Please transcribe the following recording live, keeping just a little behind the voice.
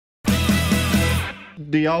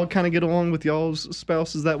do y'all kind of get along with y'all's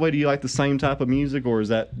spouses that way? Do you like the same type of music, or is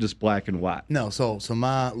that just black and white? No, so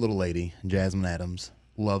my little lady, Jasmine Adams,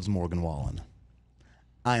 loves Morgan Wallen.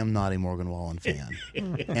 I am not a Morgan Wallen fan,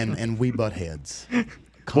 and we butt heads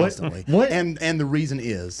constantly. What? And the reason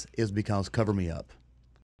is because "Cover Me Up,"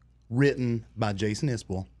 written by Jason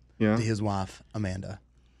Isbell to his wife Amanda.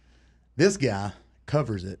 This guy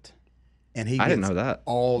covers it, and he I gets didn't know that.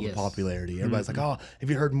 all the popularity. Everybody's like, "Oh,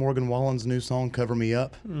 have you heard Morgan Wallen's new song, Cover Me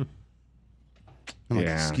Up?" I'm like,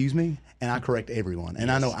 "Excuse me," and I correct everyone.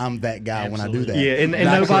 And I know I'm that guy when I do that. Yeah,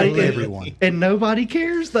 and nobody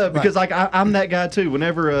cares though, because like I'm that guy too.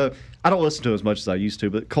 Whenever I don't listen to him as much as I used to,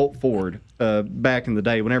 but Colt Ford back in the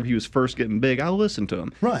day, whenever he was first getting big, I listened to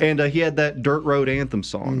him. Right. And he had that Dirt Road Anthem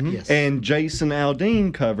song, and Jason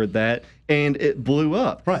Aldean covered that, and it blew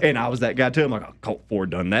up. Right. And I was that guy too. I'm like, oh, Colt Ford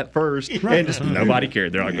done that first, and just nobody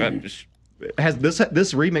cared. They're like, this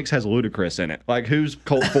remix has Ludacris in it. Like, who's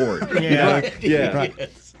Colt Ford? Right.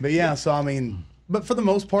 But yeah, so I mean, but for the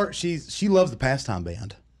most part, she loves the Pastime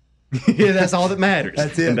band. Yeah, that's all that matters.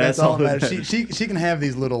 That's it. That's all that matters. She can have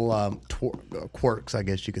these little quirks, I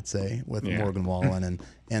guess you could say, with Morgan Wallen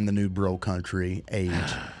and the new bro country age.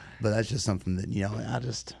 But that's just something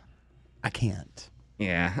that I can't.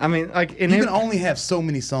 Yeah, I mean, like, you can only have so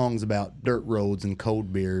many songs about dirt roads and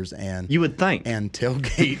cold beers and you would think and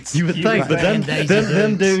tailgates. You would think, but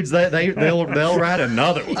them dudes, they'll write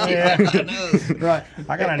another one. Yeah, right.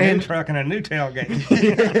 I got a new truck and a new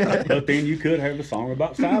tailgate. But then you could have a song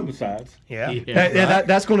about side by sides.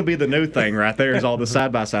 That's going to be the new thing right there. Is all the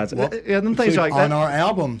side by sides. Well, them things like that. On our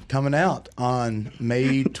album coming out on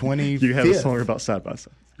May 25th, you have a song about side by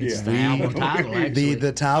sides. It's the album title, actually.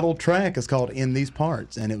 The title track is called "In These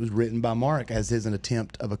Parts," and it was written by Mark as his an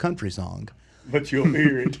attempt of a country song. But you'll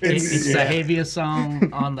hear it. It's the heaviest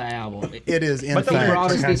song on the album. It is, in fact. fact. He brought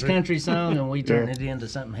us this country song, and we turned it into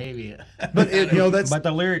something heavier. But but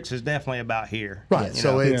the lyrics is definitely about here. Right.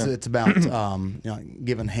 So it's about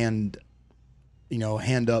giving hand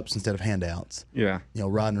ups instead of handouts. Yeah.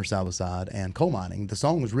 Riding her side by side and coal mining. The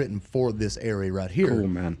song was written for this area right here. Cool,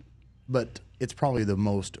 man. But it's probably the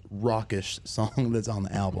most rockish song that's on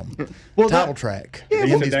the album. Well, title track. Yeah,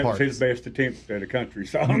 In These that Parts. was his best attempt at a country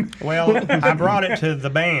song. Well, I brought it to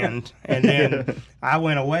the band, and then I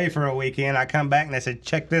went away for a weekend. I come back and they said,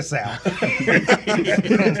 "Check this out."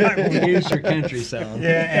 Here's your country song.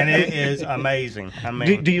 Yeah, and it is amazing. I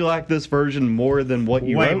mean, do you like this version more than what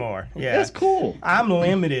you way wrote? more? Yeah, that's cool. I'm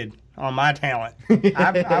limited on my talent.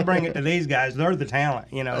 I bring it to these guys. They're the talent,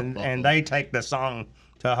 and they take the song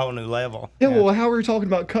to a whole new level. Yeah, well, how we were talking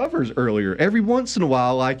about covers earlier. Every once in a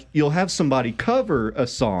while, like, you'll have somebody cover a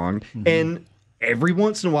song, and every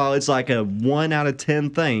once in a while, it's like a 1 out of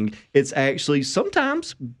 10 thing. It's actually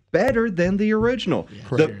sometimes better than the original.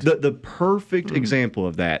 Yeah. The perfect example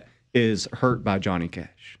of that is "Hurt" by Johnny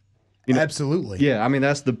Cash. Absolutely. Yeah, I mean,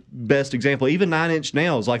 that's the best example. Even 9 Inch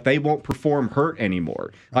Nails, like, they won't perform "Hurt"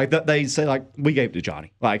 anymore. Like, they say, like, we gave it to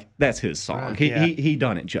Johnny. Like, that's his song. Right. He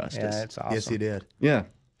done it justice. Yeah, that's awesome. Yes, he did. Yeah.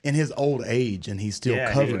 In his old age, and he still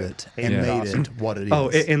covered it and made it what it is. Oh,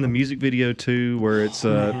 in the music video too, where it's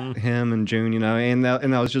him and June, and that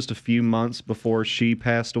was just a few months before she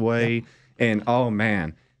passed away, and oh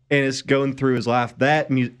man, and it's going through his life.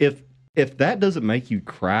 That if that doesn't make you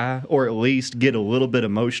cry or at least get a little bit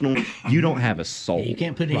emotional, you don't have a soul. You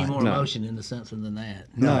can't put any more emotion into something than that.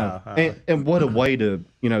 No, and what a way to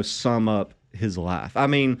sum up his life. I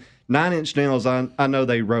mean, 9 Inch Nails. I know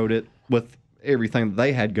they wrote it with everything that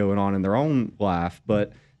they had going on in their own life,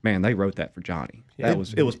 but man, they wrote that for Johnny. It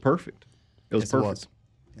was perfect. It was perfect.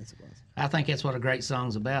 Yes, it was. I think that's what a great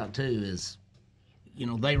song's about too. Is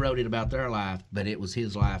they wrote it about their life, but it was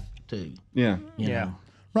his life too. Yeah. You know?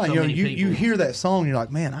 Right. So You hear that song, and you're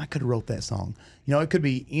like, man, I could have wrote that song. It could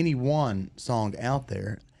be any one song out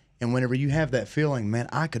there, and whenever you have that feeling, man,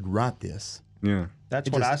 I could write this. Yeah.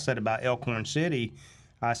 That's what I said about Elkhorn City.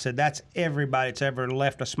 I said that's everybody that's ever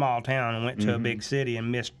left a small town and went to a big city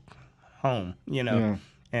and missed home,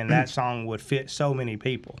 and that song would fit so many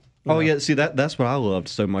people. Yeah, see, that's what I loved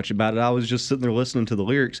so much about it. I was just sitting there listening to the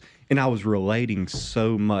lyrics, and I was relating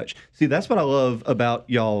so much. See, that's what I love about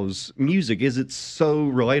y'all's music, is it's so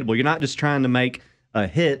relatable. You're not just trying to make a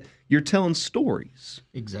hit, you're telling stories.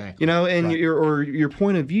 Exactly. And your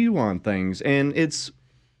point of view on things, and it's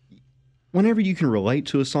whenever you can relate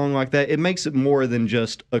to a song like that, it makes it more than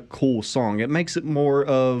just a cool song. It makes it more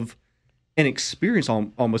of an experience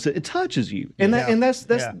almost. It touches you. And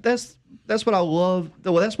that's what I love.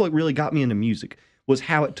 Well, that's what really got me into music, was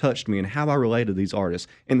how it touched me and how I related to these artists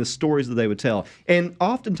and the stories that they would tell. And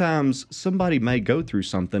oftentimes somebody may go through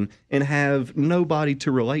something and have nobody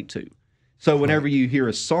to relate to. So whenever you hear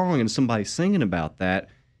a song and somebody's singing about that,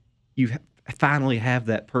 you finally have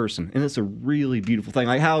that person, and it's a really beautiful thing.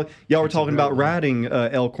 Like how y'all were talking about writing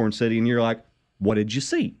Elkhorn City, and you're like, what did you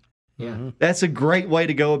see? Yeah. That's a great way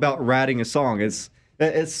to go about writing a song. It's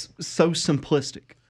so simplistic.